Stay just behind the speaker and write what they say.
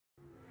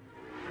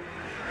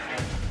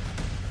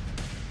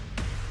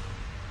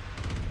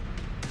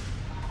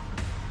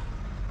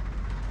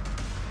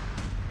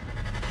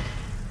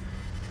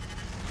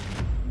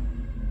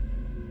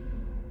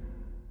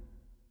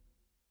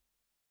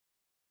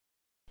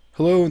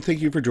Hello and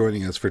thank you for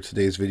joining us for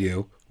today's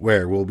video,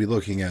 where we'll be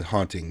looking at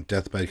haunting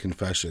deathbed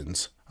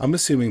confessions. I'm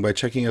assuming by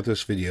checking out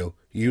this video,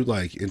 you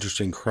like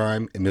interesting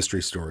crime and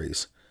mystery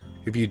stories.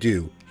 If you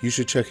do, you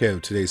should check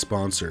out today's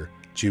sponsor,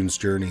 June's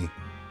Journey.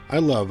 I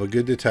love a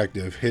good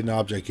detective hidden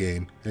object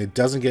game, and it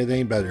doesn't get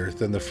any better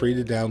than the free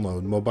to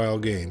download mobile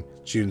game,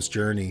 June's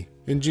Journey.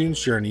 In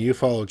June's Journey, you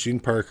follow June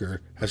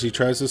Parker as she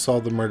tries to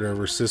solve the murder of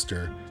her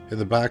sister in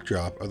the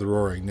backdrop of the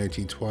roaring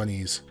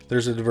 1920s.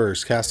 There's a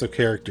diverse cast of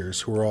characters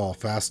who are all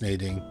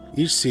fascinating.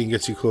 Each scene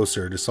gets you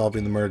closer to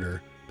solving the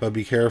murder, but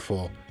be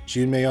careful,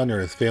 June may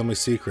unearth family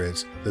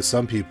secrets that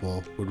some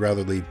people would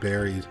rather leave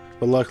buried.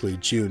 But luckily,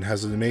 June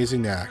has an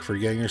amazing knack for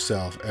getting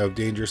herself out of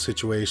dangerous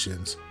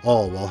situations,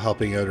 all while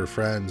helping out her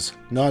friends.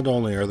 Not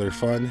only are there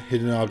fun,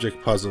 hidden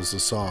object puzzles to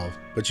solve,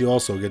 but you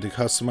also get to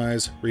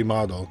customize,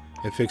 remodel,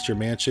 and fix your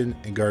mansion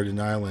and garden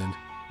island.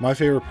 My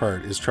favorite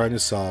part is trying to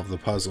solve the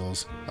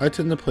puzzles. I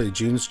tend to play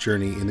June's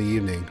Journey in the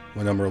evening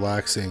when I'm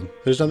relaxing.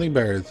 There's nothing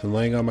better than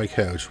laying on my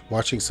couch,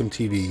 watching some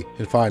TV,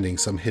 and finding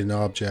some hidden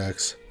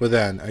objects. But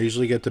then, I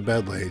usually get to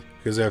bed late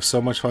because I have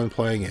so much fun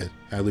playing it,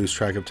 and I lose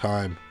track of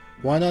time.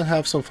 Why not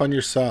have some fun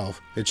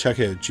yourself and check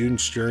out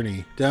June's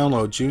Journey?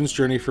 Download June's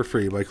Journey for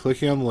free by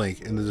clicking on the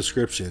link in the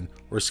description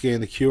or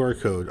scan the QR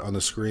code on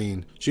the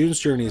screen. June's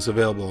Journey is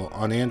available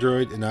on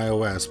Android and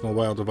iOS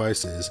mobile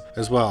devices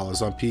as well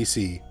as on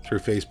PC through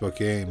Facebook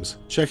Games.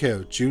 Check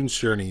out June's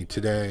Journey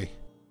today.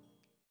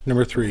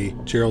 Number 3.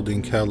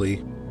 Geraldine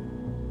Kelley.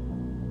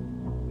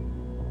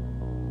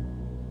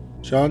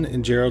 John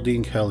and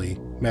Geraldine Kelley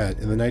met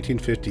in the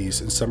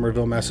 1950s in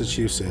Somerville,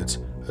 Massachusetts,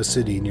 a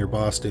city near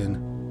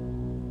Boston.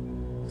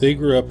 They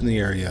grew up in the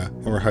area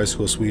and were high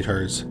school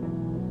sweethearts.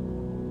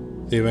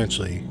 They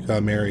eventually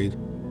got married.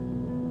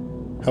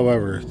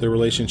 However, their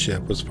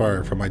relationship was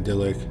far from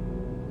idyllic.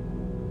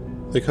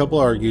 The couple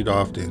argued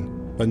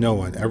often, but no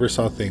one ever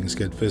saw things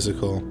get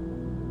physical.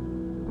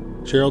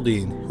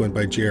 Geraldine, who went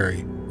by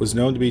Jerry, was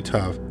known to be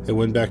tough and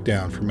wouldn't back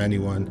down from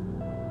anyone.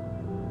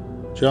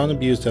 John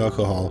abused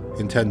alcohol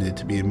and tended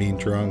to be a mean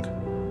drunk.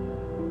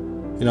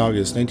 In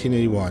August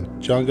 1981,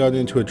 John got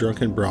into a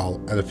drunken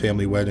brawl at a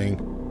family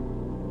wedding.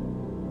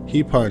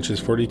 He punched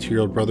his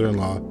 42-year-old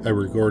brother-in-law,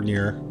 Edward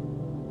Gordonier.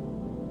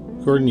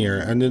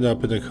 Gordonier ended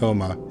up in a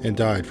coma and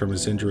died from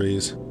his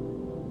injuries.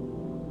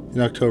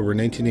 In October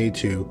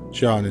 1982,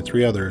 John and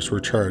 3 others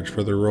were charged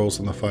for their roles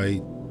in the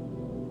fight.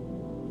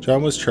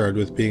 John was charged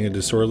with being a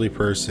disorderly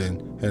person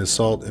and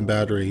assault and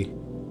battery.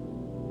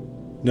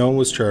 No one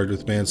was charged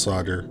with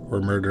manslaughter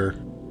or murder.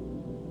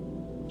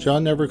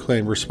 John never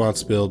claimed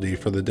responsibility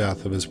for the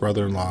death of his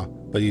brother-in-law,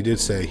 but he did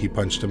say he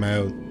punched him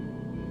out.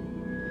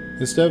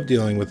 Instead of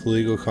dealing with the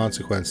legal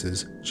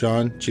consequences,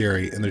 John,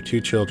 Jerry, and their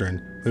 2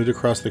 children moved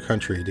across the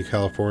country to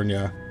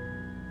California.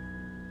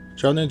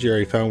 John and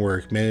Jerry found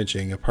work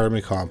managing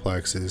apartment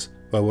complexes,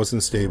 but it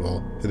wasn't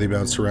stable, and they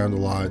bounced around a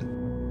lot.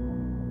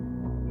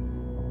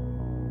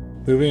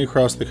 Moving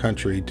across the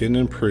country didn't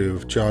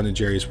improve John and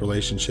Jerry's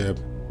relationship.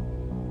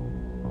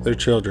 Their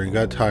children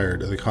got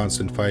tired of the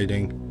constant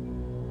fighting.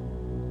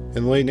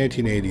 In the late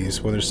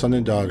 1980s, when their son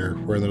and daughter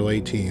were in their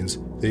late teens,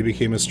 they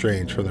became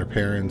estranged from their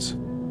parents.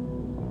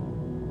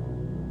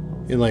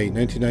 In late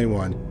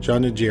 1991,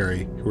 John and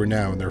Jerry, who were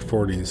now in their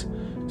 40s,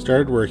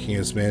 started working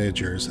as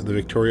managers at the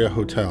Victoria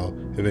Hotel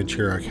in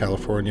Ventura,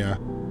 California.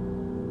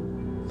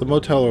 The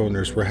motel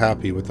owners were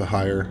happy with the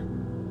hire.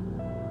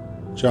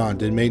 John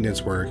did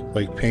maintenance work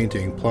like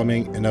painting,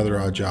 plumbing, and other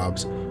odd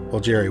jobs,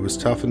 while Jerry was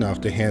tough enough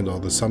to handle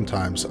the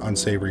sometimes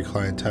unsavory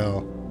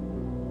clientele.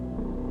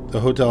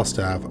 The hotel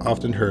staff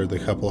often heard the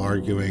couple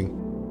arguing.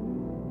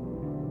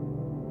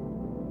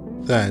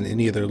 Then, in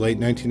either late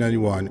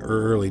 1991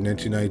 or early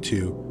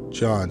 1992,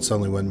 John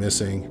suddenly went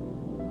missing.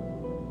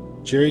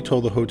 Jerry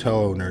told the hotel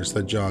owners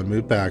that John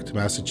moved back to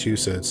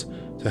Massachusetts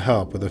to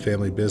help with a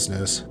family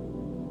business.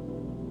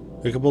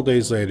 A couple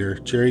days later,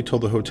 Jerry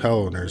told the hotel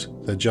owners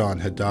that John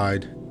had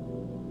died.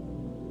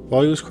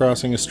 While he was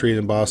crossing a street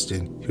in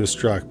Boston, he was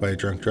struck by a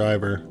drunk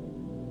driver.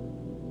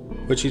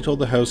 But she told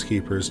the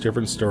housekeepers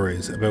different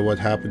stories about what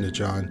happened to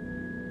John.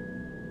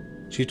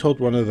 She told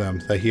one of them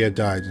that he had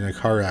died in a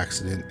car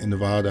accident in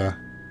Nevada.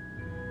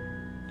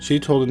 She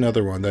told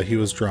another one that he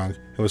was drunk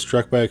and was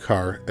struck by a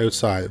car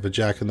outside of a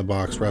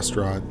Jack-in-the-Box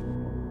restaurant.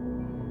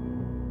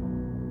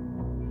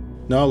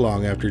 Not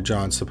long after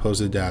John's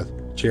supposed death,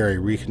 Jerry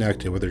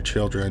reconnected with her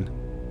children.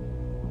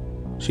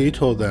 She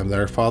told them that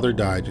her father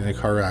died in a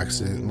car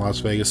accident in Las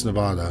Vegas,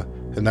 Nevada,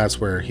 and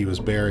that's where he was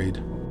buried.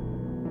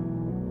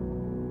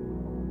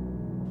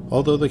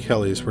 Although the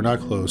Kelleys were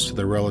not close to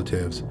their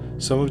relatives,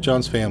 some of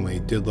John's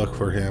family did look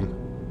for him.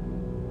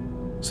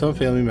 Some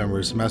family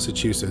members in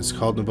Massachusetts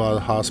called Nevada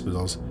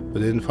hospitals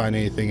but didn't find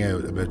anything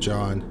out about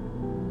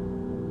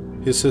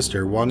John. His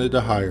sister wanted to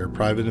hire a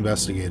private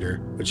investigator,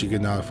 but she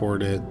could not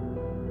afford it.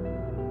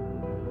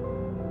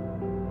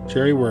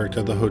 Jerry worked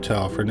at the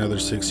hotel for another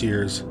 6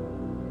 years.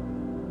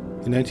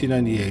 In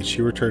 1998,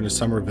 she returned to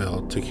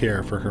Somerville to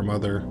care for her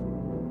mother.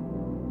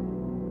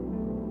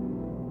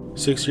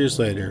 6 years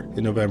later,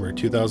 in November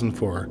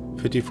 2004,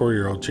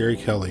 54-year-old Jerry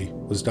Kelley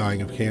was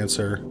dying of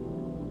cancer.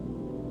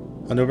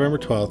 On November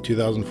 12,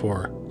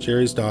 2004,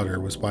 Jerry's daughter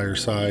was by her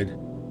side.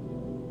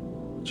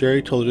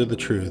 Jerry told her the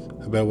truth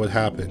about what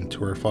happened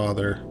to her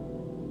father.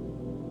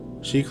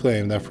 She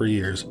claimed that for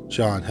years,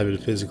 John had been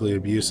physically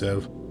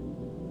abusive.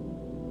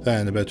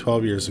 Then, about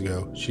 12 years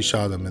ago, she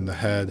shot him in the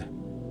head.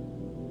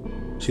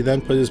 She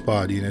then put his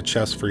body in a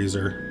chest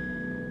freezer.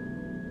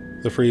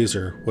 The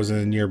freezer was in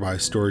a nearby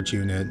storage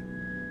unit.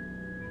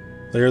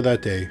 Later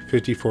that day,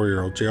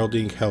 54-year-old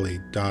Geraldine Kelley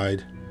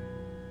died.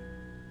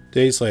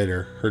 Days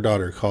later, her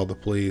daughter called the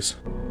police.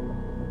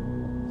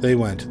 They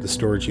went to the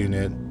storage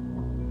unit.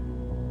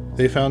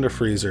 They found a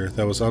freezer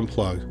that was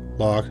unplugged,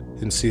 locked,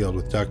 and sealed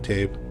with duct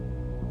tape.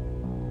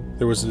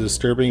 There was a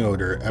disturbing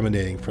odor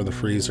emanating from the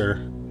freezer.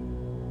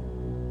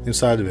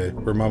 Inside of it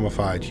were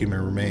mummified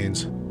human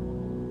remains.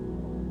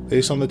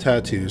 Based on the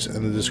tattoos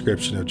and the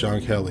description of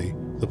John Kelley,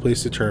 the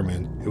police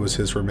determined it was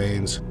his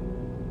remains.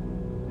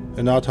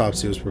 An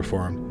autopsy was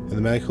performed, and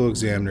the medical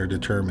examiner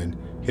determined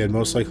he had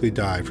most likely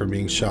died from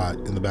being shot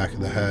in the back of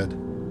the head.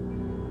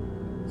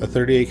 A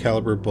 .38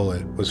 caliber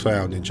bullet was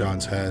found in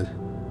John's head.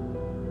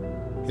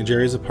 In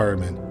Jerry's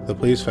apartment, the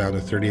police found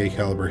a .38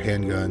 caliber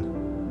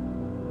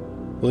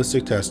handgun.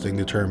 Ballistic testing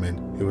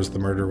determined it was the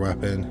murder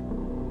weapon.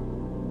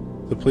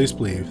 The police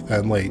believe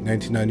that in late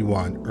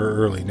 1991 or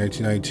early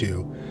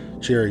 1992,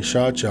 Jerry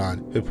shot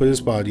John and put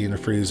his body in a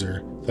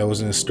freezer that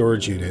was in a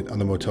storage unit on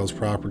the motel's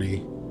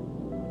property.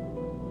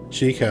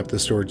 She kept the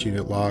storage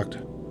unit locked.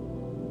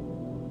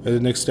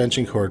 An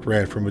extension cord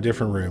ran from a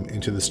different room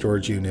into the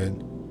storage unit.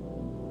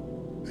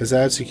 As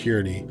added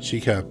security, she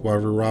kept one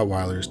of her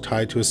Rottweilers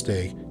tied to a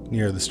stake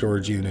near the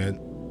storage unit.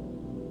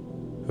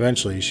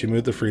 Eventually, she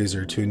moved the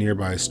freezer to a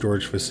nearby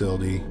storage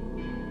facility.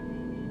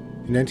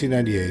 In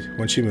 1998,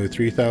 when she moved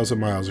 3,000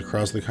 miles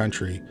across the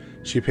country,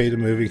 she paid a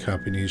moving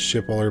company to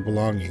ship all her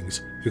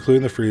belongings,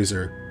 including the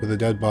freezer, with the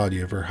dead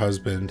body of her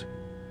husband.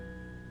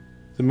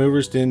 The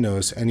movers didn't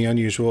notice any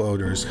unusual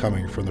odors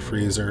coming from the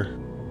freezer.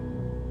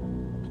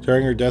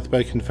 During her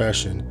deathbed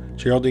confession,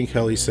 Geraldine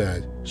Kelley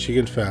said she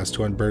confessed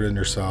to unburden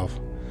herself.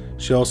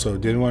 She also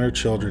didn't want her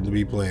children to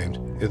be blamed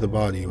if the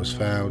body was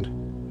found.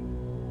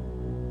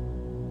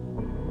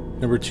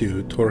 Number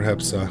 2. Tor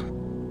Hepsø.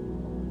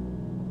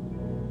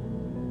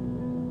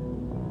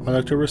 On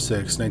October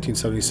 6,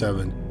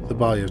 1977, the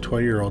body of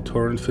 20-year-old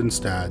Tor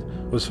Finstad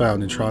was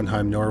found in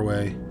Trondheim,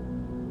 Norway.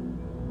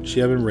 She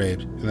had been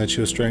raped and then she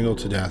was strangled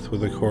to death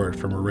with a cord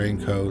from her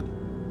raincoat.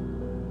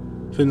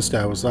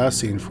 Finstad was last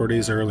seen 4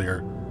 days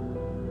earlier.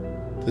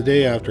 The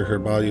day after her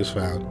body was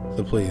found,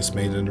 the police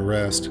made an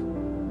arrest.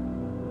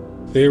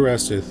 They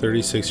arrested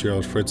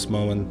 36-year-old Fritz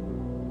Moen.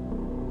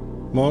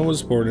 Moen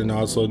was born in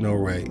Oslo,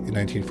 Norway in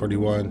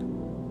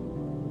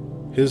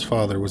 1941. His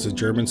father was a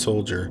German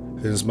soldier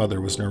and his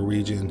mother was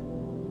Norwegian.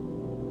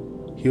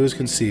 He was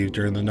conceived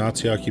during the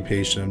Nazi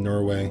occupation of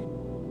Norway.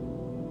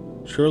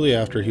 Shortly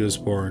after he was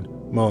born,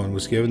 Moen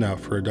was given up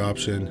for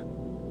adoption.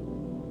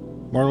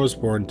 Moen was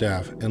born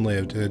deaf and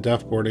lived in a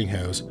deaf boarding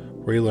house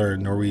where he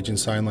learned Norwegian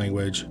Sign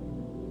Language.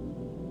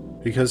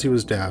 Because he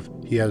was deaf,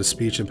 he had a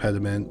speech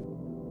impediment.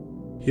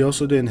 He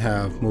also didn't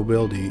have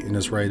mobility in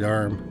his right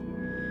arm.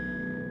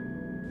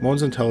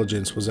 Moen's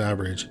intelligence was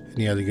average and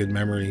he had a good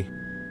memory.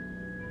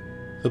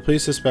 The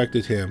police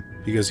suspected him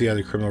because he had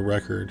a criminal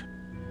record.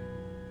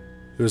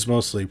 It was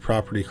mostly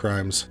property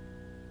crimes.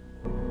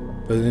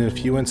 But in a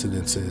few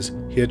incidences,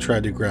 he had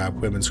tried to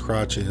grab women's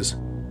crotches.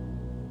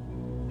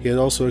 He had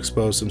also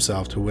exposed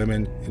himself to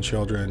women and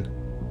children.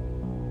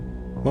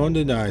 Moen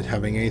denied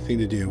having anything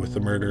to do with the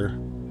murder.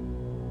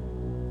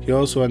 He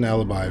also had an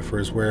alibi for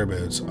his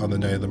whereabouts on the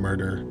night of the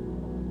murder.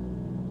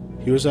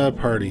 He was at a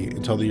party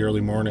until the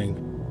early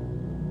morning.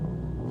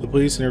 The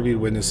police interviewed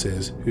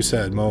witnesses who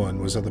said Moen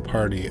was at the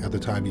party at the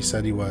time he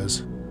said he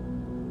was.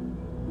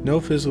 No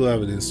physical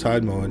evidence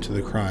tied Moen to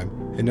the crime,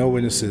 and no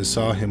witnesses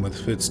saw him with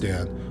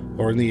Finstad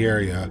or in the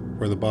area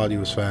where the body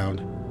was found.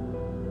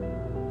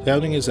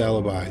 Doubting his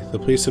alibi, the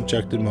police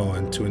subjected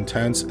Moen to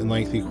intense and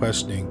lengthy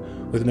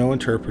questioning with no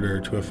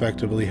interpreter to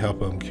effectively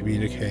help him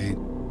communicate.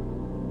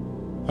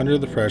 Under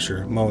the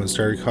pressure, Moen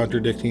started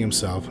contradicting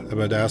himself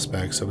about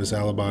aspects of his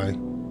alibi.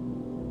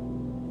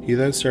 He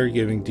then started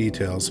giving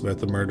details about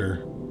the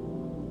murder.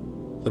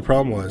 The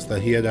problem was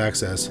that he had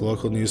access to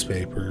local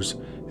newspapers,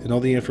 and all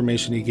the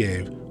information he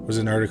gave was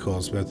in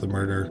articles about the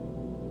murder.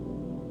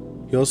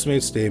 He also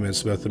made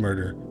statements about the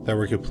murder that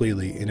were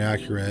completely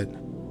inaccurate.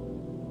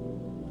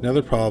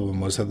 Another problem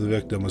was that the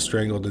victim was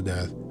strangled to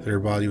death and her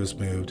body was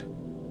moved.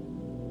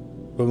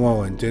 But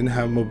Moen didn't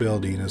have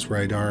mobility in his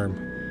right arm.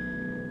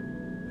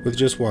 With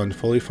just one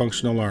fully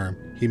functional arm,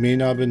 he may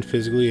not have been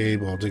physically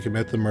able to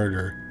commit the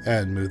murder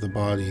and move the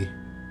body.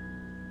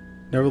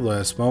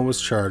 Nevertheless, Moen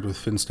was charged with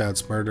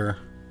Finstad's murder.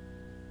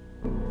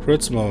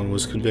 Fritz Moen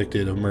was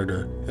convicted of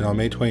murder, and on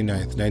May 29,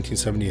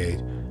 1978,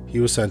 he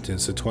was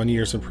sentenced to 20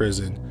 years in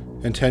prison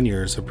and 10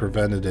 years of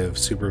preventative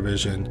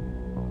supervision.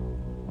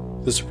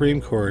 The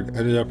Supreme Court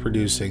ended up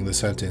reducing the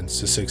sentence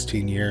to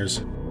 16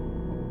 years.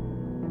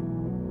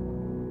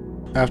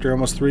 After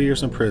almost 3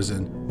 years in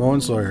prison,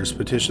 Moen's lawyers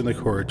petitioned the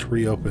court to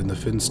reopen the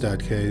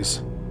Finstad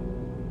case.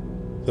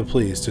 The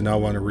police did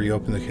not want to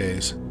reopen the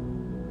case.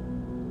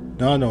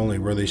 Not only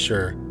were they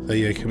sure that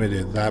he had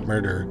committed that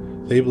murder,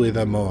 they believed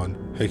that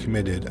Moen had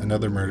committed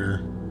another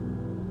murder.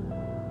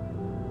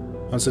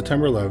 On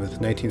September 11,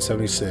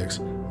 1976,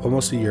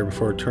 almost a year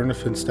before Turner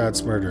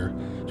Finstad's murder,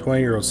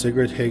 20-year-old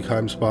Sigrid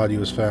Hegheim's body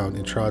was found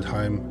in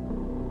Trondheim.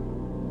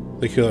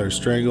 The killer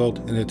strangled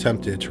and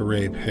attempted to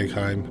rape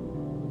Hegheim.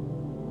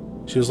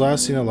 She was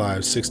last seen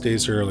alive 6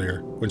 days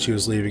earlier when she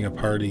was leaving a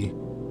party.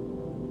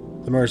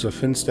 The murders of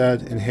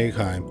Finstad and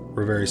Hegheim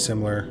were very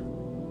similar.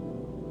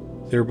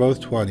 They were both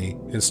 20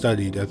 and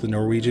studied at the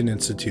Norwegian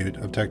Institute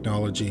of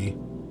Technology.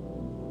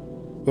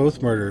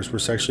 Both murders were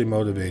sexually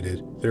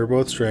motivated. They were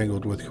both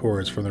strangled with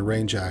cords from their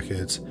rain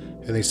jackets,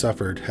 and they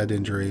suffered head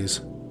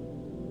injuries.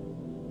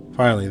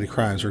 Finally, the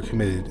crimes were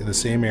committed in the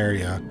same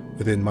area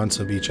within months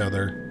of each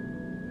other.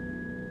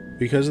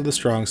 Because of the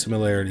strong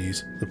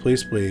similarities, the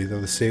police believe that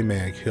the same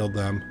man killed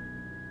them.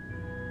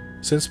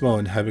 Since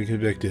Moen had been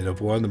convicted of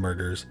one of the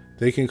murders,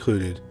 they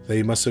concluded that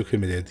he must have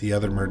committed the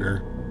other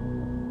murder.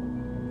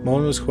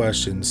 Moen was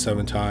questioned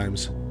 7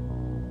 times.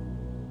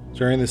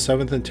 During the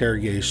 7th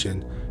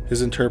interrogation,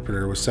 his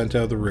interpreter was sent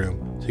out of the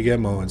room to get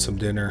Moen some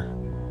dinner.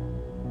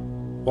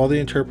 While the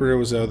interpreter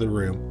was out of the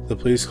room, the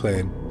police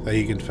claimed that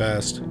he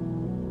confessed.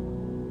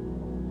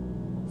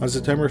 On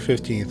September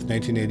 15,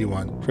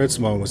 1981, Fritz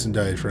Moen was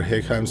indicted for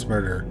Hegheim's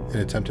murder and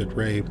attempted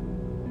rape.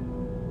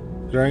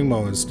 During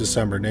Moen's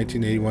December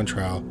 1981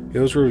 trial, it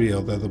was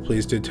revealed that the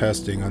police did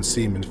testing on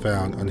semen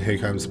found on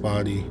Hegheim's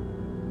body.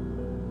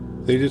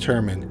 They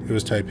determined it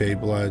was type A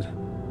blood.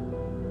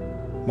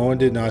 Moen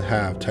did not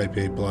have type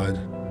A blood.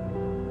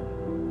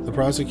 The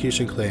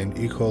prosecution claimed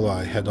E.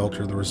 coli had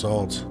altered the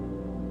results.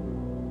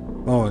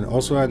 Moen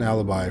also had an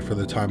alibi for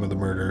the time of the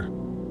murder.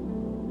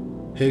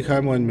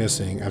 Hegheim went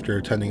missing after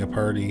attending a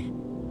party.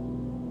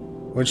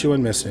 When she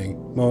went missing,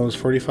 Moen was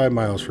 45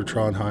 miles from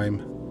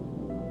Trondheim.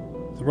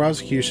 The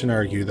prosecution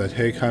argued that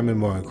Hegheim and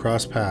Moen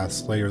crossed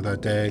paths later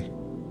that day.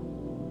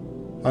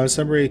 On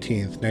December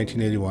 18,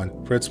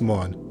 1981, Fritz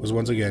Moen was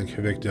once again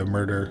convicted of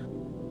murder.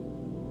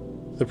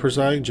 The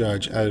presiding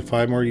judge added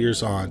 5 more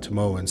years on to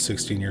Moen's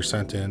 16-year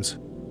sentence.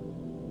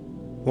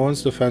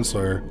 Moen's defense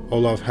lawyer,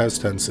 Olaf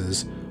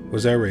Hestenses,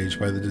 was outraged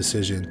by the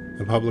decision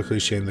and publicly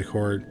shamed the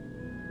court.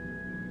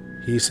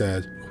 He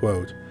said,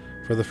 quote,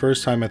 "For the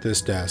first time at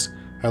this desk,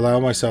 I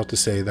allow myself to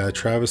say that a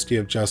travesty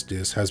of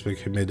justice has been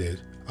committed,"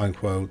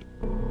 unquote.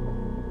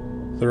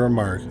 The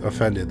remark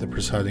offended the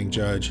presiding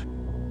judge.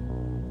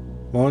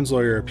 Moen's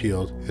lawyer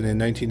appealed, and in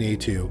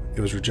 1982,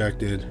 it was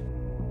rejected.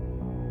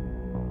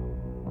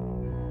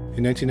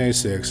 In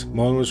 1996,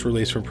 Moen was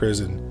released from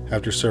prison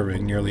after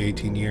serving nearly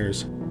 18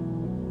 years.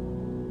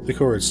 The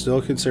court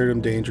still considered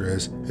him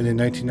dangerous, and in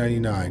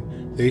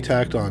 1999, they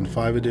tacked on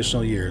 5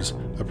 additional years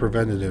of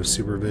preventative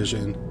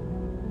supervision.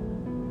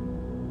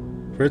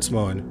 Fritz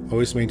Moen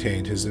always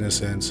maintained his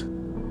innocence.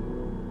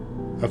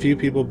 A few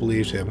people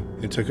believed him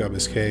and took up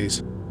his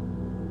case.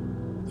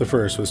 The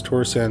first was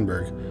Tor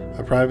Sandberg,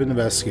 a private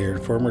investigator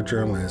and former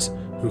journalist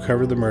who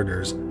covered the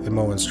murders and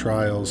Moen's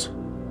trials.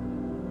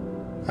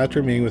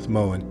 After meeting with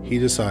Moen, he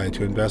decided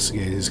to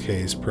investigate his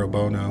case pro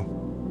bono.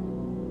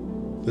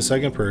 The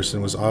second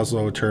person was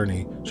Oslo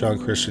attorney John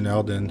Christian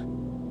Elden.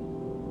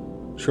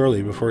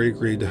 Shortly before he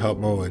agreed to help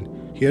Moen,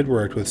 he had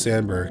worked with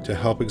Sandberg to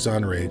help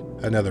exonerate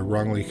another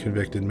wrongly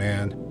convicted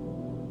man.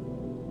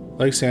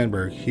 Like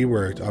Sandberg, he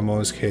worked on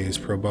Moen's case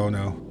pro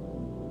bono.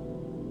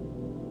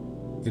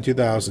 In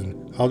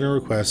 2000, Elden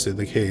requested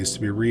the case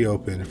to be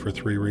reopened for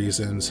 3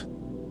 reasons.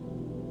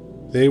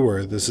 They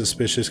were the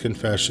suspicious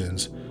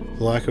confessions,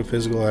 the lack of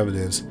physical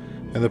evidence,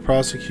 and the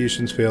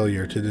prosecution's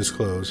failure to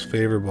disclose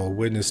favorable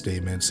witness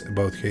statements in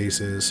both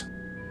cases.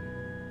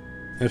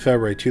 In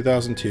February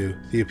 2002,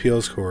 the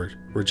appeals court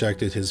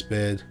rejected his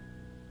bid.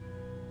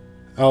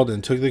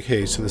 Elden took the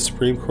case to the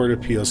Supreme Court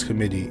Appeals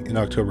Committee in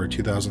October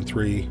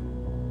 2003.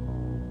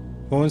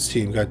 Moen's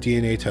team got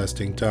DNA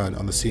testing done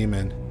on the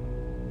semen.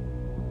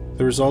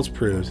 The results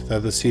proved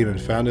that the semen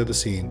found at the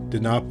scene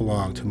did not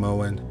belong to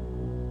Moen.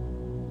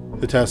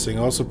 The testing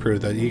also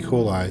proved that E.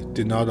 coli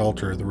did not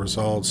alter the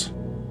results.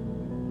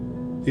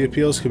 The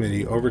appeals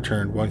committee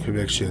overturned one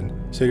conviction,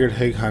 Sigrid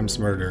Hegheim's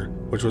murder,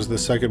 which was the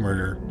second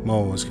murder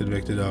Moen was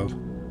convicted of.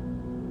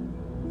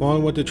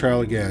 Moen went to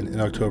trial again in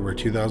October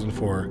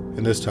 2004,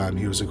 and this time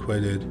he was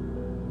acquitted.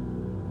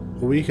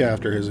 A week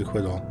after his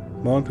acquittal,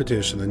 Moen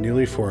petitioned the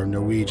newly formed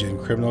Norwegian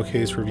Criminal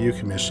Case Review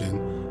Commission,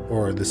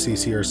 or the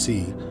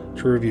CCRC,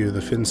 to review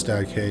the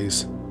Finstad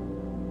case.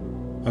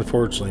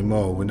 Unfortunately,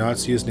 Moen would not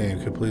see his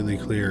name completely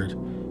cleared.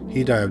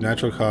 He died of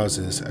natural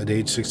causes at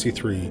age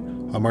 63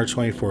 on March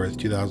 24,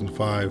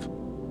 2005.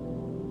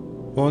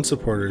 Moen's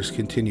supporters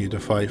continued to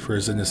fight for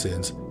his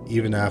innocence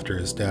even after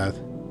his death.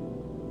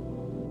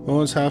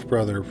 Moen's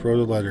half-brother wrote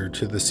a letter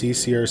to the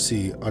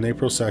CCRC on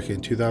April 2,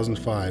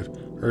 2005,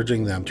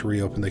 urging them to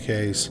reopen the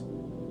case.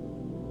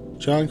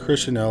 John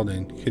Christian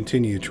Elden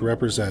continued to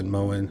represent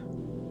Moen.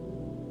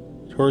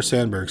 Tor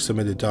Sandberg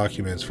submitted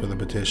documents for the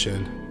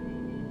petition.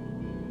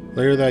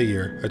 Later that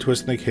year, a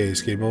twist in the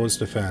case gave Moen's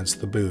defense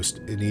the boost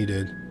it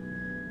needed.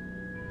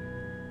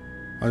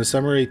 On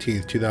December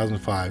 18,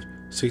 2005,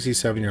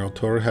 67-year-old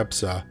Tor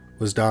Hepsø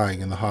was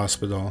dying in the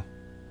hospital.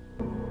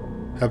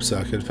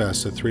 Hepsø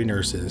confessed to 3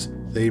 nurses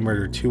that he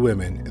murdered 2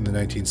 women in the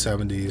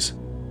 1970s.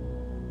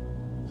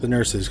 The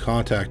nurses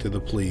contacted the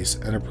police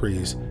and a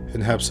priest,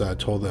 and Hepsø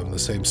told them the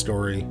same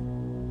story.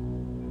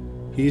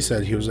 He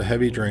said he was a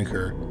heavy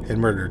drinker and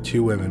murdered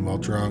 2 women while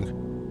drunk.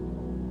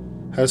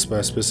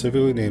 Hepsø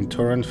specifically named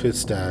Torunn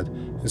Fitstad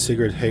and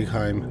Sigrid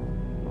Hegheim.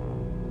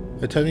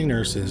 Attending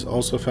nurses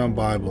also found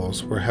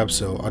Bibles where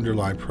Hepsø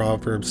underlined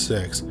Proverbs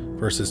 6,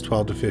 verses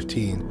 12 to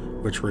 15,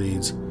 which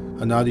reads,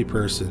 "A naughty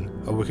person,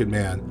 a wicked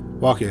man,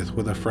 walketh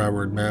with a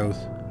froward mouth.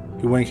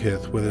 He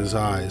winketh with his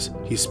eyes,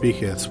 he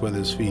speaketh with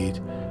his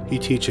feet, he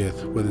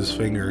teacheth with his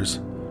fingers.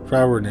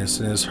 Frowardness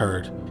in his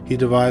heart, he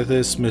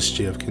deviseth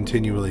mischief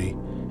continually,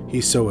 he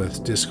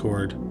soweth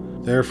discord.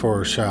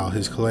 Therefore shall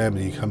his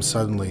calamity come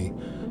suddenly,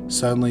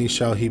 suddenly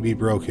shall he be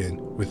broken,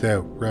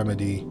 without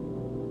remedy."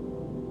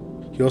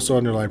 He also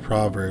underlined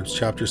Proverbs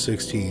chapter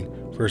 16,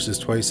 verses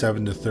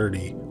 27 to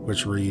 30,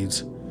 which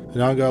reads,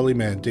 "An ungodly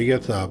man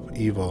diggeth up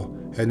evil,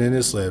 and in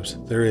his lips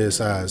there is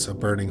as a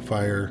burning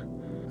fire.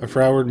 A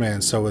froward man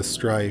soweth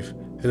strife,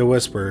 and a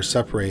whisperer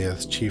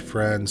separateth chief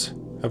friends.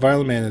 A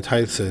violent man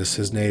enticeth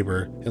his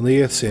neighbor, and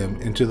leadeth him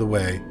into the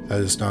way that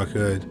is not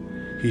good.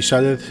 He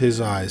shutteth his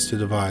eyes to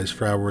devise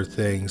froward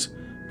things,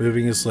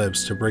 moving his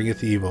lips to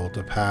bringeth evil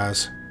to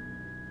pass."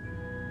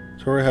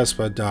 Tor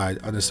Hepsø died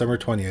on December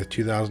 20,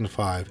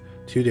 2005,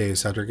 2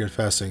 days after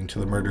confessing to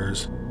the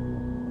murders.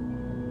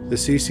 The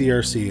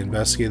CCRC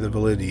investigated the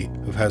validity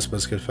of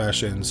Hepsø's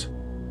confessions.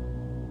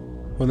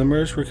 When the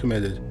murders were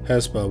committed,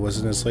 Hepsø was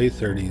in his late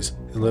 30s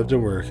and lived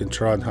and worked in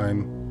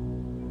Trondheim.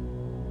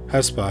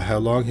 Hepsø had a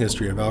long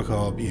history of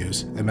alcohol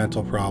abuse and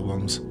mental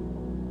problems.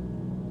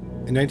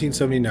 In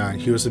 1979,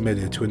 he was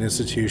admitted to an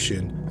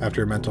institution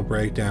after a mental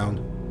breakdown.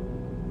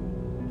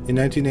 In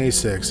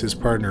 1986, his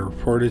partner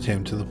reported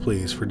him to the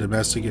police for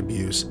domestic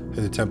abuse and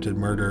attempted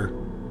murder.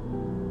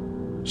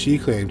 She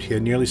claimed he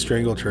had nearly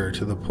strangled her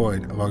to the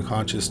point of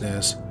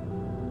unconsciousness.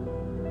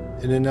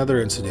 In another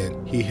incident,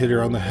 he hit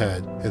her on the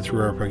head and threw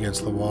her up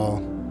against the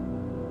wall.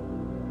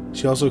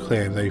 She also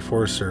claimed that he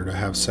forced her to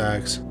have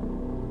sex.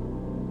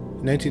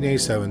 In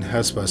 1987,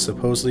 Hepsø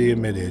supposedly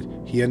admitted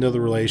he ended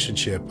the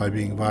relationship by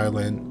being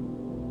violent,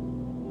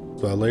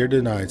 but later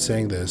denied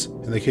saying this,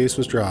 and the case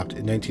was dropped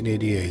in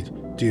 1988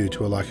 due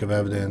to a lack of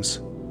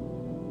evidence.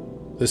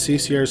 The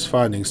CCR's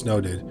findings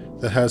noted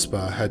that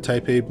Hepsø had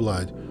type A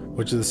blood,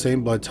 which is the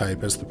same blood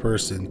type as the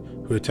person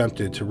who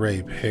attempted to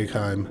rape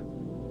Hegheim.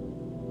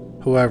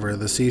 However,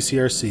 the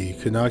CCRC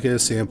could not get a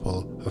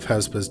sample of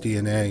Hepsø's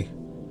DNA.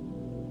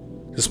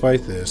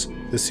 Despite this,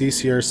 the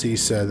CCRC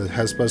said that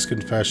Hepsø's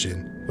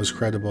confession was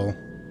credible.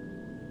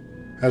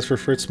 As for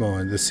Fritz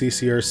Moen, the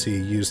CCRC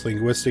used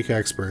linguistic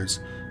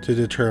experts to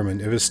determine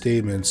if his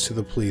statements to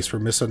the police were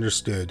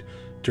misunderstood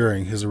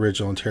during his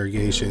original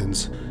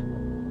interrogations.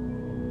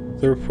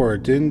 The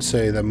report didn't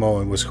say that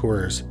Moen was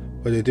coerced,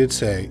 but it did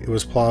say it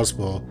was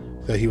plausible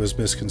that he was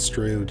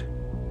misconstrued.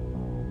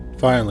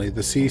 Finally,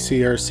 the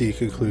CCRC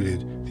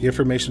concluded the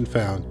information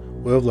found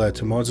would have led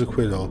to Moen's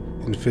acquittal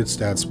in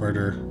Fitstad's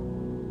murder.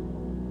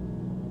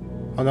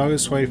 On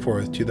August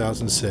 24,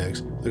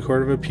 2006, the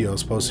Court of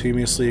Appeals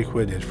posthumously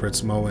acquitted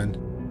Fritz Moen.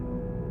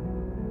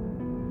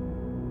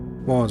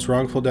 Moen's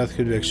wrongful death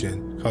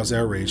conviction caused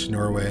outrage in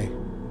Norway.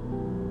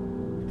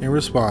 In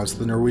response,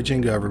 the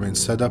Norwegian government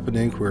set up an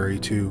inquiry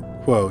to,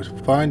 quote,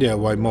 "find out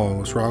why Moen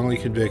was wrongly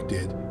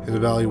convicted and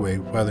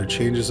evaluate whether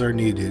changes are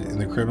needed in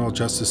the criminal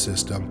justice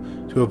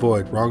system to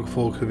avoid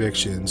wrongful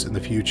convictions in the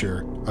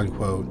future,"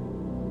 unquote.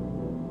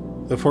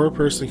 The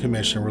 4-person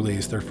commission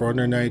released their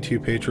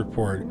 492-page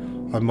report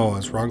on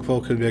Moen's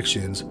wrongful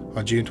convictions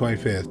on June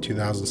 25,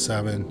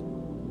 2007.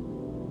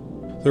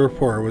 The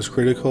report was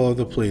critical of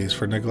the police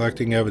for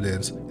neglecting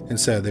evidence and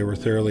said they were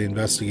thoroughly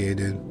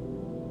investigated.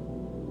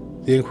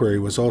 The inquiry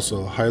was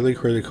also highly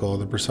critical of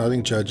the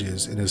presiding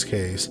judges in his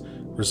case,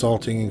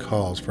 resulting in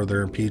calls for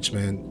their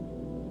impeachment.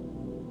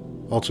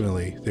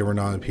 Ultimately, they were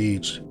not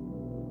impeached.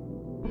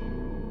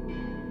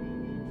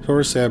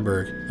 Tor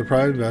Sandberg, the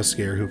private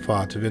investigator who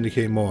fought to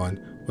vindicate Moen,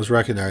 was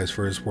recognized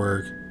for his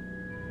work.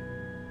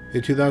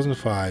 In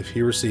 2005,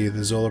 he received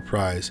the Zola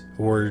Prize,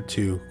 awarded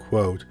to,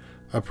 quote,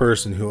 "a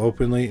person who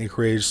openly and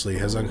courageously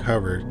has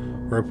uncovered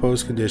or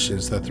opposed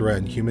conditions that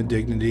threaten human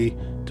dignity,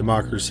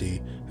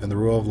 democracy, and the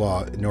rule of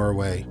law in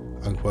Norway,"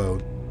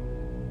 unquote.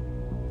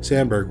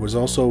 Sandberg was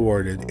also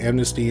awarded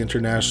Amnesty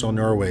International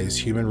Norway's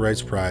Human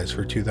Rights Prize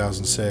for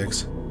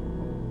 2006.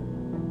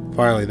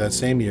 Finally, that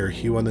same year,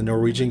 he won the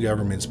Norwegian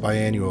government's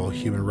biannual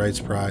Human Rights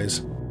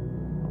Prize.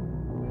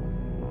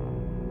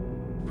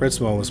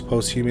 Fritz Moen was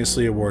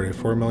posthumously awarded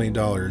 $4 million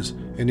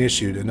and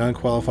issued an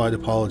unqualified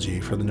apology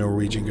from the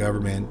Norwegian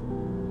government.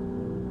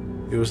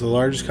 It was the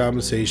largest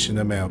compensation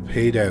amount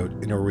paid out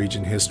in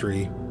Norwegian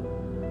history.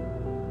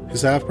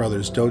 His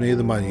half-brothers donated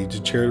the money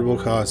to charitable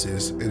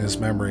causes in his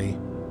memory.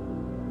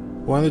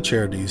 One of the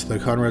charities, the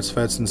Konrad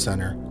Svendsen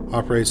Center,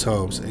 operates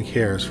homes and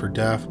cares for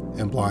deaf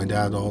and blind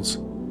adults.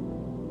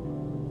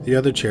 The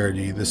other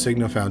charity, the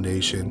Signo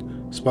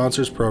Foundation,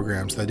 sponsors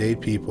programs that aid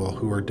people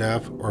who are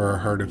deaf or are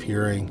hard of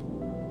hearing.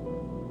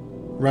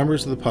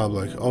 Members of the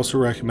public also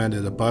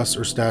recommended a bust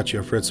or statue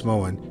of Fritz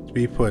Moen to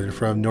be put in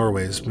front of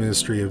Norway's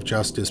Ministry of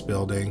Justice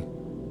building.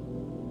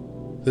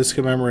 This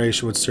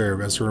commemoration would serve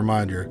as a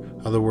reminder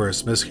of the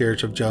worst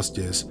miscarriage of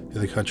justice in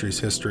the country's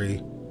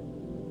history.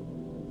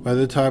 By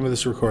the time of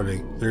this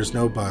recording, there is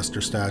no bust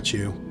or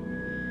statue.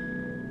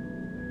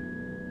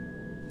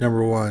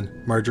 Number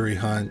 1. Marjorie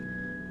Hunt.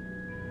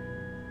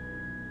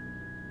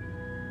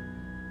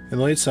 In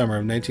late summer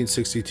of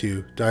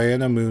 1962,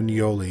 Diana Moon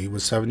Yoli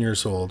was 7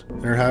 years old,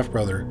 and her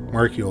half-brother,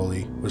 Mark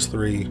Yoli, was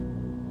 3.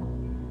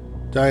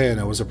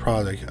 Diana was a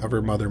product of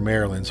her mother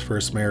Marilyn's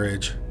first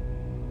marriage.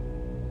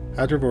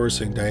 After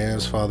divorcing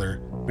Diana's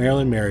father,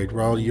 Marilyn married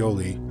Ronald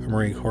Yoli, a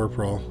Marine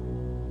corporal.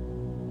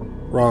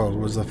 Ronald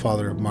was the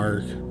father of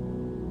Mark.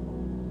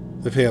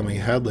 The family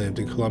had lived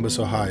in Columbus,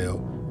 Ohio,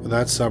 but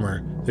that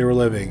summer they were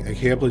living at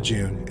Camp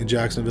Lejeune in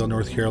Jacksonville,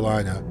 North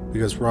Carolina,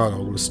 because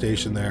Ronald was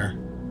stationed there.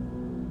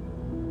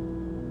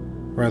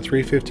 Around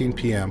 3:15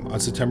 p.m. on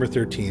September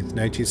 13,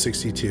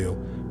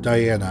 1962,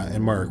 Diana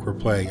and Mark were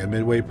playing at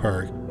Midway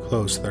Park,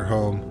 close to their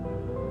home.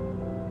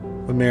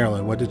 When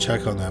Marilyn went to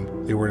check on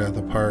them, they weren't at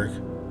the park.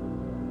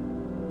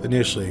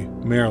 Initially,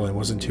 Marilyn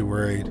wasn't too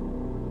worried.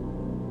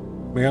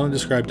 Marilyn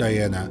described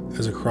Diana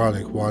as a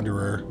chronic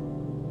wanderer.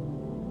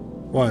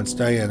 Once,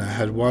 Diana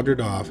had wandered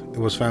off and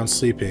was found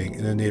sleeping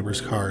in a neighbor's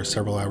car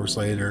several hours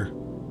later.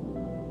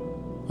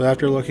 But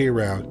after looking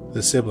around,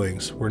 the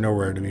siblings were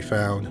nowhere to be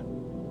found.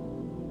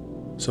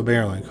 So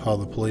Marilyn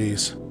called the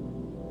police.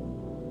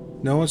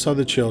 No one saw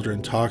the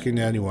children talking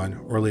to anyone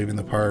or leaving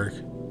the park.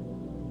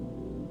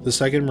 The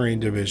 2nd Marine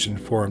Division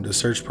formed a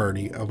search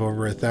party of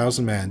over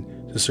 1,000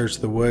 men to search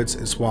the woods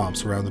and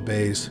swamps around the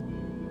base.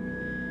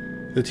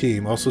 The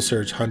team also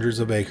searched hundreds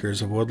of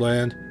acres of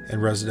woodland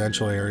and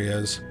residential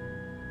areas.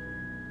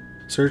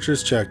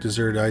 Searchers checked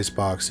deserted ice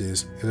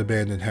boxes and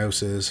abandoned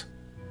houses.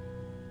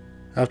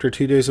 After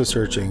 2 days of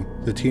searching,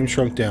 the team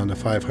shrunk down to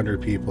 500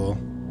 people.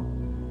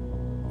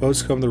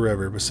 Boats combed the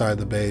river beside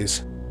the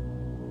base.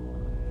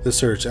 The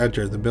search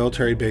entered the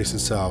military base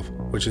itself,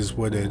 which is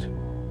wooded.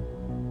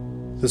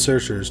 The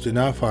searchers did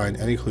not find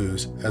any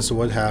clues as to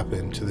what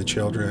happened to the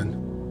children.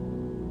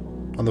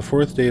 On the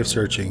 4th day of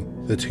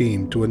searching, the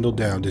team dwindled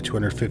down to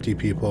 250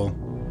 people.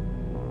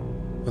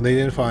 When they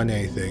didn't find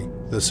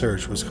anything, the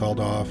search was called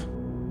off.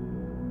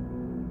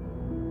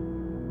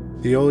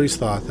 The Yolis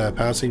thought that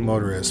passing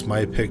motorists might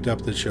have picked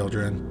up the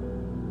children.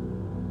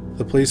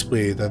 The police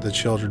believed that the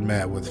children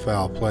met with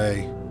foul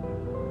play.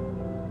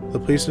 The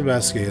police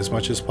investigated as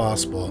much as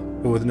possible,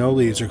 but with no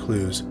leads or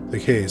clues, the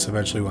case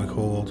eventually went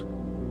cold.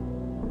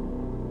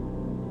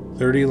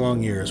 30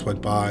 long years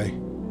went by.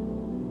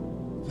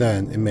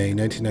 Then, in May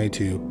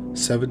 1992,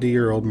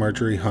 70-year-old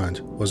Marjorie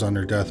Hunt was on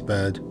her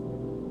deathbed.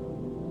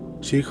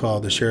 She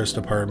called the sheriff's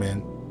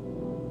department.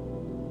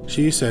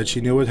 She said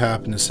she knew what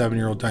happened to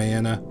 7-year-old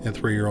Diana and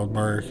 3-year-old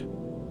Mark.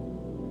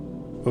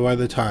 But by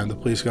the time the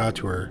police got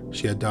to her,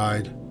 she had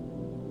died.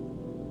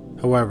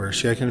 However,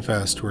 she had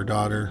confessed to her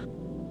daughter.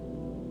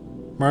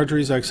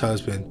 Marjorie's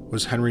ex-husband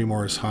was Henry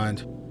Morris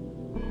Hunt.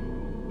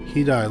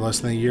 He died less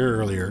than a year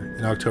earlier,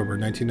 in October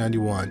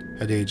 1991,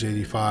 at age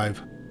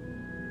 85.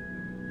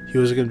 He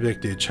was a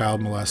convicted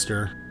child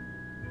molester.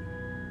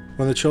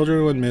 When the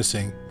children went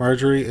missing,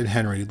 Marjorie and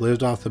Henry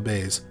lived off the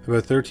base,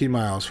 about 13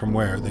 miles from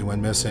where they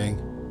went missing.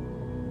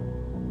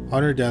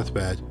 On her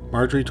deathbed,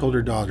 Marjorie told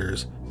her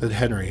daughters that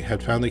Henry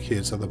had found the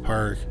kids at the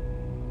park.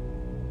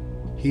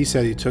 He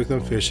said he took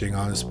them fishing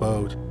on his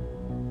boat.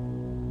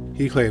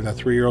 He claimed that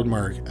 3-year-old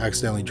Mark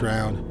accidentally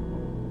drowned.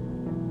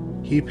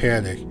 He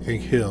panicked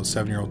and killed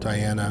 7-year-old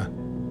Diana.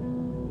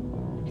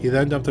 He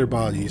then dumped their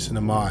bodies in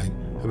a mine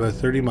about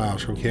 30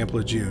 miles from Camp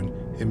Lejeune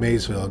in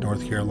Maysville,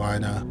 North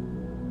Carolina.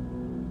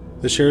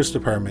 The sheriff's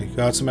department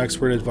got some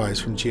expert advice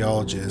from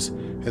geologists,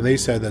 and they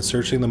said that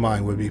searching the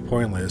mine would be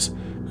pointless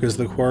because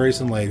the quarries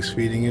and lakes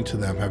feeding into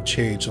them have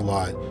changed a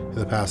lot in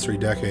the past 3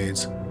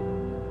 decades.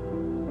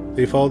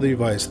 They followed the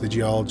advice of the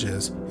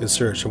geologists and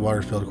searched a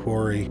water-filled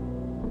quarry.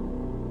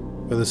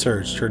 But the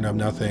search turned up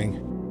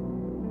nothing.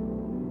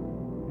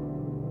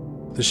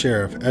 The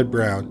sheriff, Ed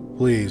Brown,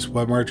 believes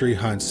what Marjorie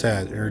Hunt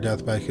said in her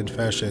deathbed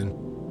confession.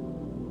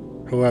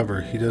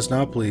 However, he does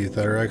not believe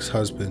that her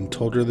ex-husband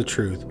told her the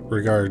truth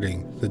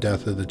regarding the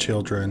death of the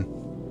children.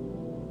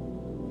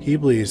 He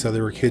believes that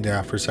they were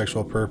kidnapped for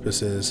sexual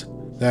purposes,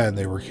 then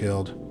they were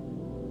killed.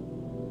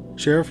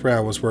 Sheriff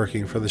Brown was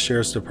working for the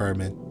sheriff's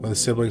department when the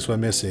siblings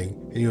went missing,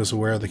 and he was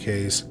aware of the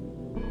case.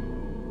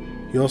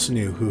 He also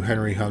knew who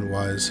Henry Hunt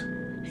was.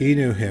 He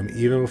knew him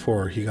even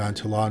before he got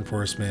into law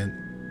enforcement.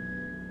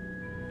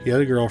 He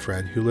had a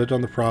girlfriend who lived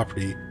on the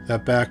property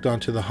that backed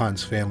onto the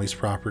Hunt's family's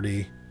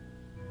property.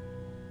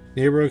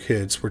 Neighborhood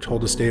kids were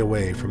told to stay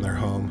away from their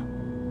home.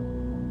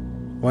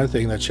 One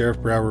thing that Sheriff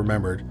Brown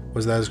remembered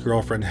was that his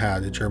girlfriend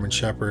had a German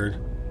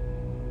Shepherd.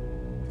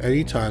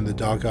 Any time the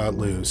dog got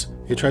loose,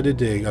 it tried to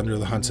dig under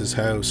the Hunts'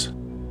 house.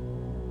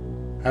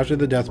 After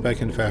the deathbed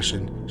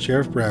confession,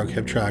 Sheriff Brown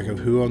kept track of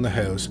who owned the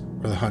house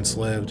where the Hunts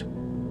lived.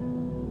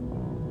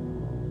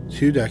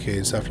 2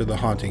 decades after the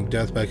haunting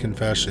deathbed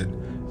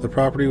confession, the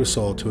property was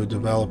sold to a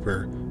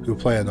developer who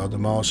planned on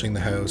demolishing the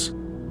house.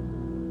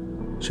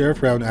 Sheriff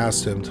Brown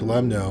asked him to let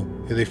him know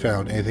if they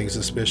found anything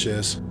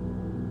suspicious.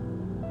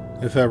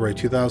 In February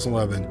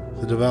 2011,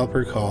 the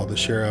developer called the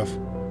sheriff.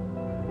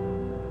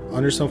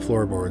 Under some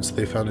floorboards,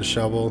 they found a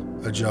shovel,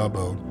 a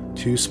jawbone,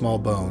 2 small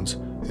bones,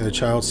 and a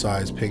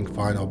child-sized pink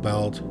vinyl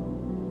belt.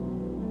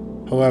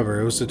 However,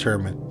 it was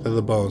determined that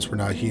the bones were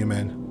not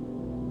human.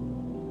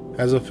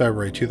 As of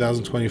February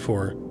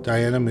 2024,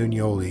 Diana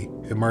Mugnoli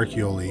and Mark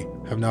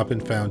Yoli have not been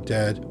found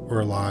dead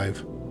or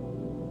alive.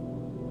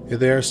 If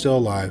they are still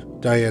alive,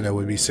 Diana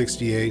would be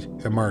 68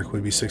 and Mark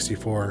would be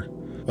 64,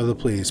 but the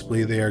police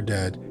believe they are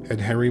dead and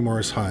Henry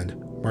Morris Hunt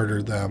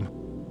murdered them.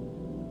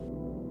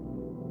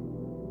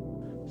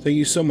 Thank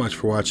you so much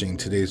for watching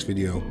today's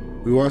video.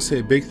 We want to say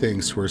a big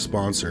thanks to our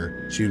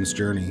sponsor, June's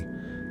Journey.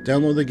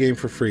 Download the game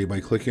for free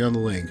by clicking on the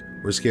link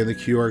or scan the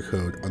QR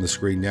code on the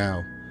screen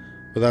now.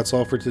 But that's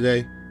all for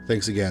today.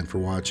 Thanks again for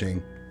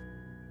watching.